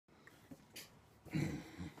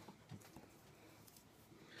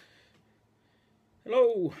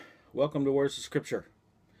Hello, welcome to Words of Scripture.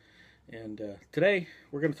 And today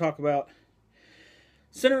we're going to talk about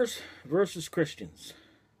sinners versus Christians.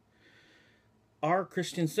 Are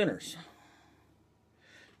Christians sinners?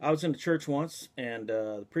 I was in a church once, and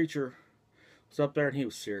the preacher was up there, and he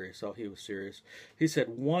was serious. Oh, he was serious. He said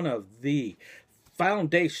one of the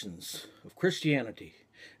foundations of Christianity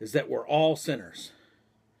is that we're all sinners.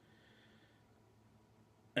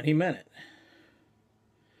 And he meant it.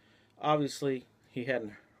 Obviously, he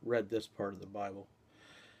hadn't read this part of the Bible.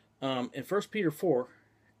 In 1 Peter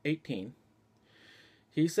 4:18,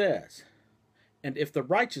 he says, "And if the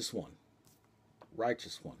righteous one,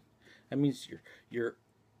 that means you're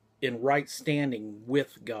in right standing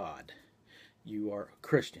with God. You are a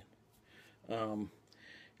Christian." It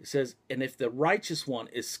says, "And if the righteous one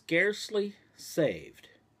is scarcely saved,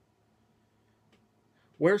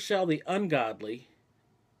 where shall the ungodly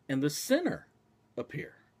and the sinner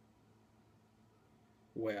appear?"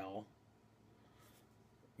 Well,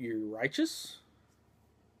 you're righteous,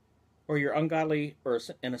 or you're ungodly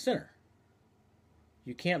and a sinner.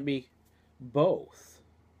 You can't be both.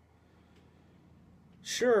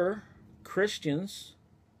 Sure, Christians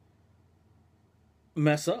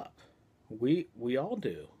mess up. We all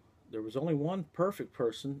do. There was only one perfect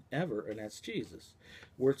person ever, and that's Jesus.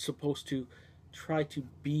 We're supposed to try to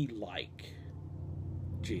be like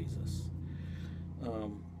Jesus.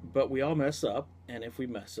 But we all mess up, and if we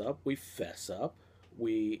mess up, we fess up.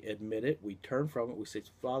 We admit it. We turn from it. We say,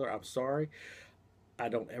 "Father, I'm sorry. I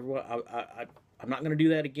don't ever. I'm not going to do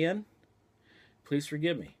that again. Please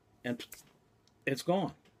forgive me." And it's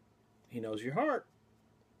gone. He knows your heart.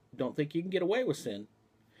 Don't think you can get away with sin.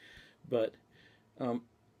 But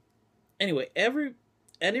anyway, everywhere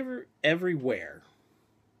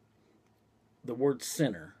the word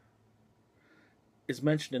sinner is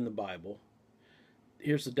mentioned in the Bible.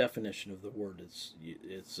 Here's the definition of the word. It's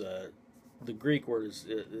the Greek word is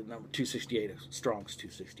number 268, Strong's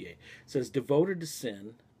 268. It says, "Devoted to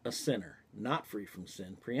sin, a sinner, not free from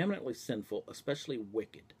sin, preeminently sinful, especially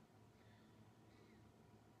wicked."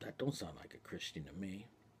 That don't sound like a Christian to me.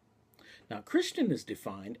 Now, Christian is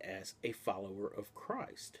defined as a follower of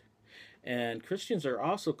Christ. And Christians are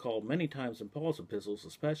also called many times in Paul's epistles,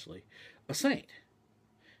 especially, a saint.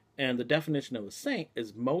 And the definition of a saint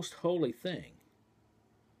is most holy thing.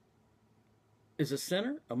 Is a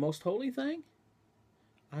sinner a most holy thing?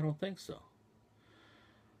 I don't think so.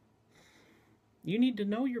 You need to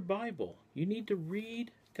know your Bible. You need to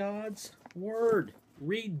read God's Word.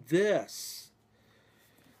 Read this.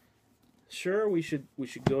 Sure, we should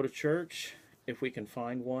go to church if we can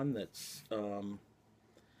find one that's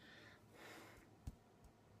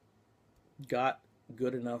got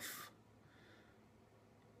good enough,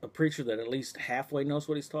 a preacher that at least halfway knows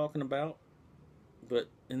what he's talking about. But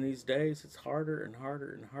in these days, it's harder and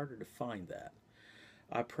harder and harder to find that.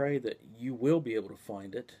 I pray that you will be able to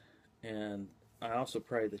find it, and I also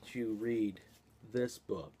pray that you read this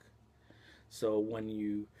book. So when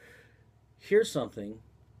you hear something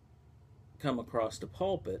come across the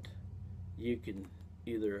pulpit, you can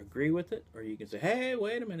either agree with it, or you can say, "Hey,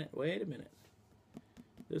 wait a minute.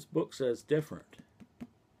 This book says different,"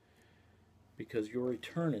 because your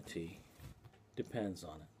eternity depends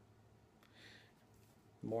on it.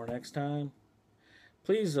 More next time.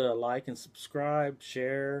 Please like and subscribe,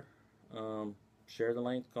 share the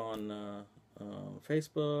link on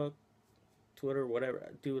Facebook, Twitter,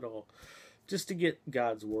 whatever. Do it all just to get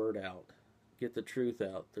God's word out, get the truth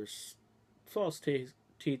out. There's false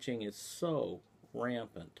teaching is so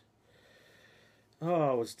rampant.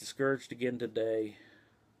 Oh, I was discouraged again today,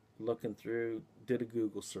 looking through, did a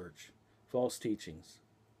Google search, false teachings.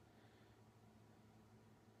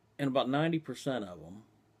 And about 90% of them,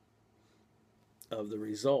 of the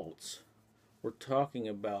results, we're talking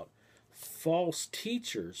about false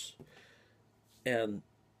teachers. And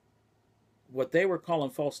what they were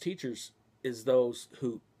calling false teachers is those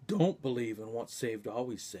who don't believe in once saved,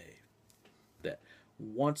 always saved. That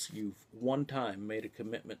once you've one time made a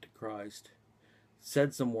commitment to Christ,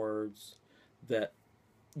 said some words, that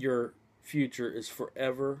your future is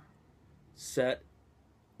forever set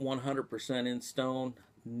 100% in stone.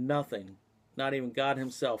 Nothing, not even God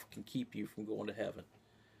himself, can keep you from going to heaven.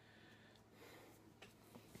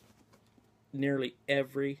 Nearly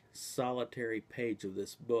every solitary page of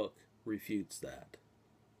this book refutes that.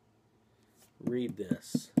 Read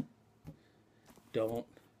this. Don't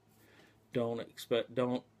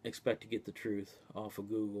expect to get the truth off of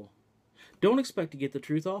Google. Don't expect to get the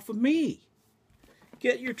truth off of me.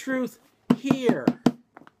 Get your truth here.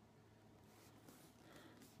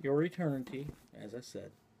 Your eternity, as I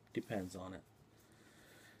said, depends on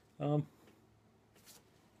it.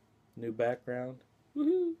 New background.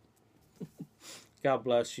 Woohoo! God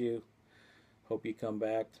bless you. Hope you come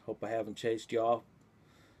back. Hope I haven't chased you off.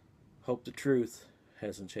 Hope the truth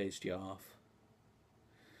hasn't chased you off.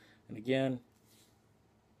 And again,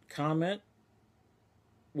 comment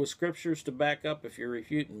with scriptures to back up if you're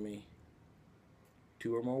refuting me.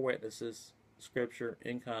 2 or more witnesses, scripture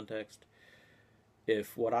in context,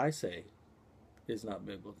 if what I say is not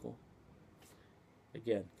biblical.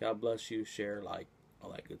 Again, God bless you, share, like,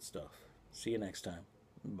 all that good stuff. See you next time.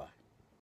 Bye.